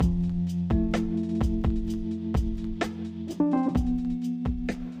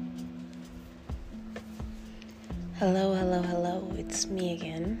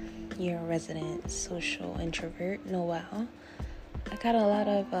your resident social introvert, Noelle. I got a lot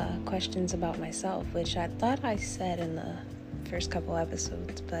of questions about myself, which I thought I said in the first couple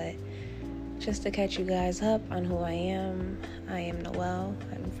episodes, but just to catch you guys up on who I am Noelle.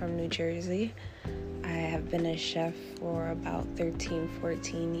 I'm from New Jersey. I have been a chef for about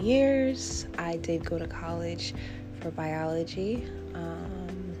 14 years. I did go to college for biology.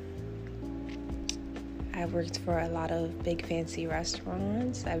 I worked for a lot of big fancy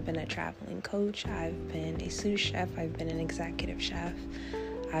restaurants. I've been a traveling coach. I've been a sous chef. I've been an executive chef.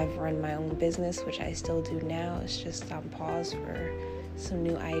 I've run my own business, which I still do now. It's just on pause for some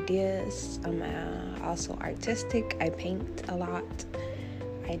new ideas. I'm also artistic. I paint a lot.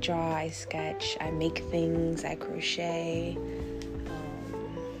 I draw, I sketch, I make things, I crochet.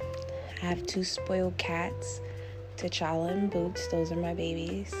 I have 2 spoiled cats, T'Challa and Boots. Those are my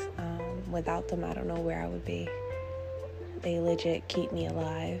babies. Without them, I don't know where I would be. They legit keep me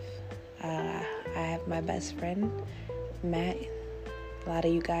alive. I have my best friend, Matt. A lot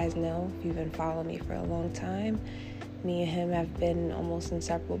of you guys know, if you've been following me for a long time, me and him have been almost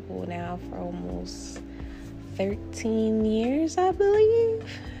inseparable now for almost 13 years, I believe.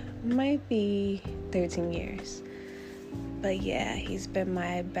 Might be 13 years. But yeah, he's been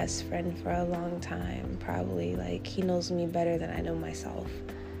my best friend for a long time. Probably, he knows me better than I know myself.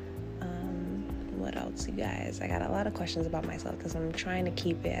 What else, you guys? I got a lot of questions about myself because I'm trying to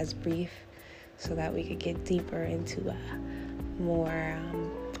keep it as brief so that we could get deeper into a more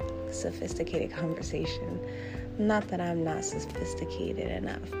sophisticated conversation. Not that I'm not sophisticated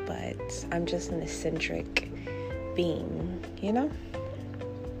enough, but I'm just an eccentric being, you know?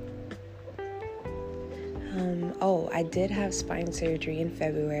 I did have spine surgery in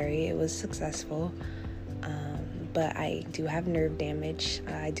February. It was successful, but I do have nerve damage.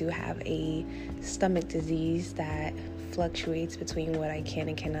 I do have a stomach disease that fluctuates between what I can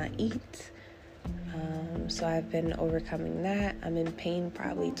and cannot eat. So I've been overcoming that. I'm in pain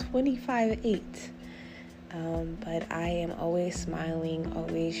probably 25/8. But I am always smiling,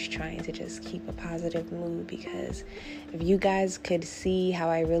 always trying to just keep a positive mood, because if you guys could see how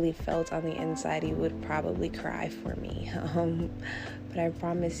I really felt on the inside, you would probably cry for me. But I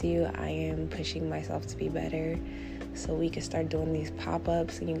promise you, I am pushing myself to be better so we can start doing these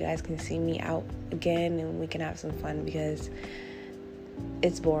pop-ups and you guys can see me out again and we can have some fun, because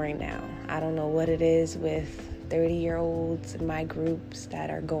it's boring now. I don't know what it is with 30-year-olds in my groups that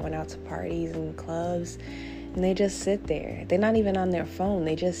are going out to parties and clubs, and they just sit there. They're not even on their phone.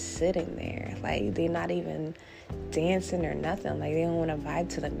 They just sitting there. They're not even dancing or nothing. They don't want to vibe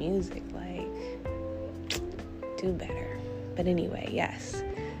to the music. Do better. But anyway, yes.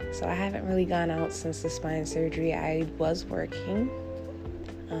 So I haven't really gone out since the spine surgery. I was working.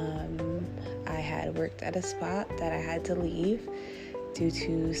 I had worked at a spot that I had to leave due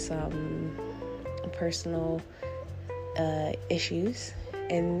to some personal issues,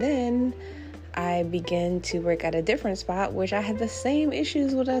 and then I began to work at a different spot which I had the same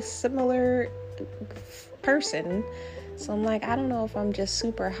issues with a similar person. So I'm I don't know if I'm just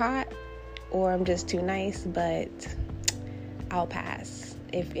super hot or I'm just too nice, but I'll pass.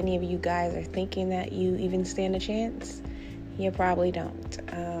 If any of you guys are thinking that you even stand a chance, you probably don't.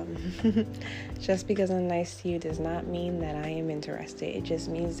 Just because I'm nice to you does not mean that I am interested. It just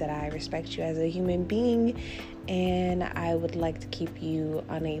means that I respect you as a human being, and I would like to keep you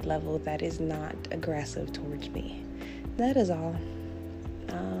on a level that is not aggressive towards me. That is all.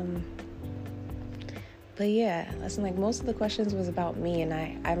 But yeah, listen, most of the questions was about me, and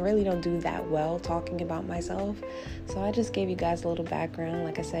I really don't do that well talking about myself. So I just gave you guys a little background.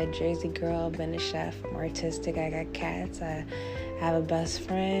 Like I said, Jersey girl, been a chef, I'm artistic, I got cats, I have a best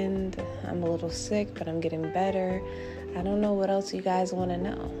friend, I'm a little sick, but I'm getting better. I don't know what else you guys want to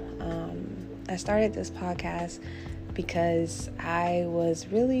know. I started this podcast because I was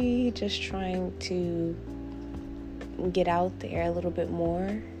really just trying to get out there a little bit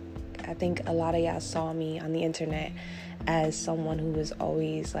more. I think a lot of y'all saw me on the internet as someone who was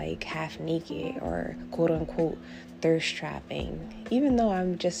always half naked or quote unquote thirst trapping. Even though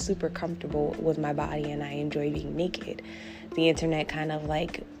I'm just super comfortable with my body and I enjoy being naked, the internet kind of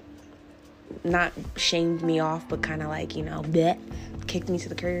not shamed me off, but kind of bleh, kicked me to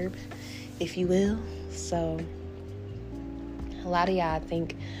the curb, if you will. So a lot of y'all, I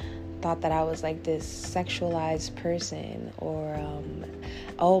think, thought that I was this sexualized person, or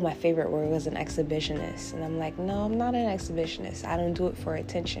my favorite word was an exhibitionist. And I'm no, I'm not an exhibitionist. I don't do it for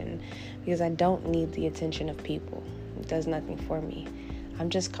attention, because I don't need the attention of people. It does nothing for me. I'm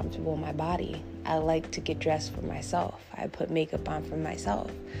just comfortable in my body. I like to get dressed for myself. I put makeup on for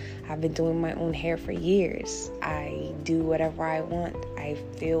myself. I've been doing my own hair for years. I do whatever I want. I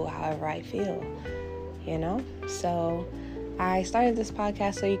feel however I feel, So I started this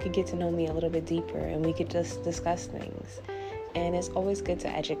podcast so you could get to know me a little bit deeper and we could just discuss things. And it's always good to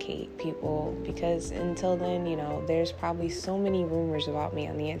educate people because until then, there's probably so many rumors about me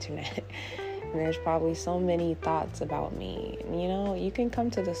on the internet. And there's probably so many thoughts about me. You can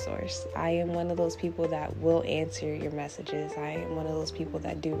come to the source. I am one of those people that will answer your messages. I am one of those people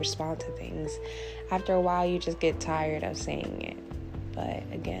that do respond to things. After a while, you just get tired of saying it. But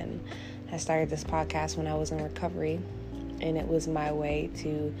again, I started this podcast when I was in recovery, and it was my way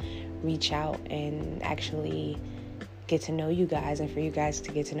to reach out and actually get to know you guys and for you guys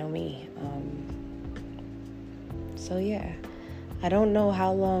to get to know me. So yeah. I don't know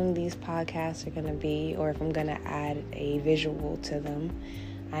how long these podcasts are going to be or if I'm going to add a visual to them.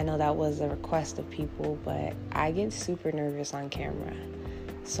 I know that was a request of people, but I get super nervous on camera.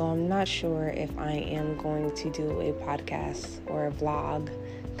 So I'm not sure if I am going to do a podcast or a vlog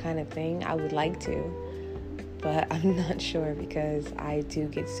kind of thing. I would like to, but I'm not sure because I do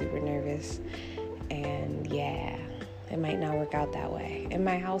get super nervous. And yeah, it might not work out that way. And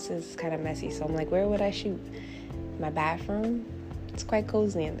my house is kind of messy, so I'm like, where would I shoot? My bathroom? It's quite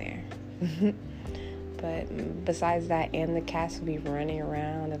cozy in there. But besides that, and the cats will be running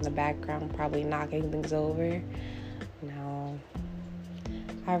around in the background, probably knocking things over. No.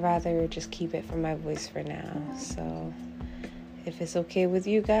 I'd rather just keep it for my voice for now. So if it's okay with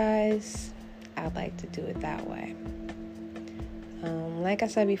you guys, I'd like to do it that way. Like I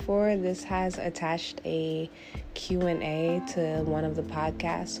said before, this has attached a Q&A to one of the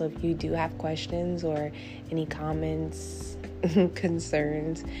podcasts. So if you do have questions or any comments,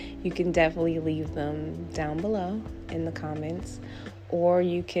 concerns, you can definitely leave them down below in the comments, or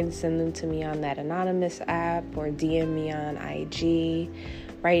you can send them to me on that anonymous app or DM me on IG.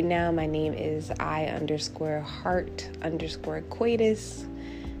 Right now my name is I_heart_coitus.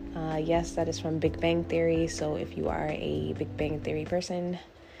 Yes, that is from Big Bang Theory, so if you are a Big Bang Theory person,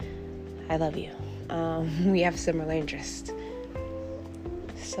 I love you. We have similar interests.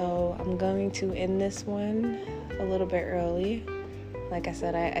 So I'm going to end this one a little bit early. Like I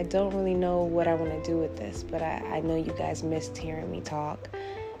said, I don't really know what I want to do with this, but I know you guys missed hearing me talk.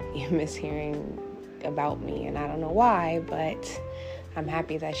 You miss hearing about me, and I don't know why, but I'm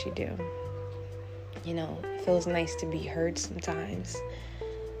happy that you do. It feels nice to be heard sometimes.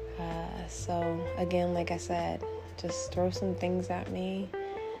 So again, like I said, just throw some things at me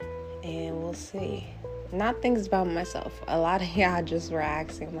and we'll see. Not things about myself. A lot of y'all just were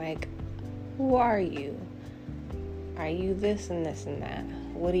asking, like, who are you? Are you this and this and that?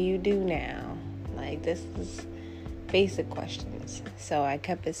 What do you do now? Like, this is basic questions. So I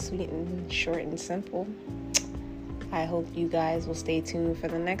kept it sweet and short and simple. I hope you guys will stay tuned for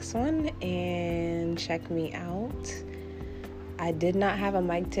the next one and check me out. I did not have a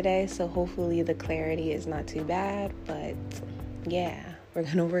mic today, so hopefully the clarity is not too bad, but yeah, we're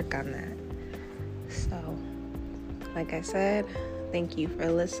gonna work on that. So, like I said, thank you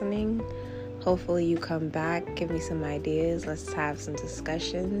for listening. Hopefully you come back, give me some ideas, let's have some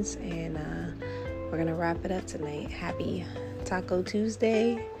discussions, and we're gonna wrap it up tonight. Happy Taco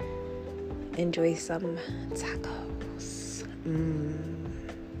Tuesday. Enjoy some tacos.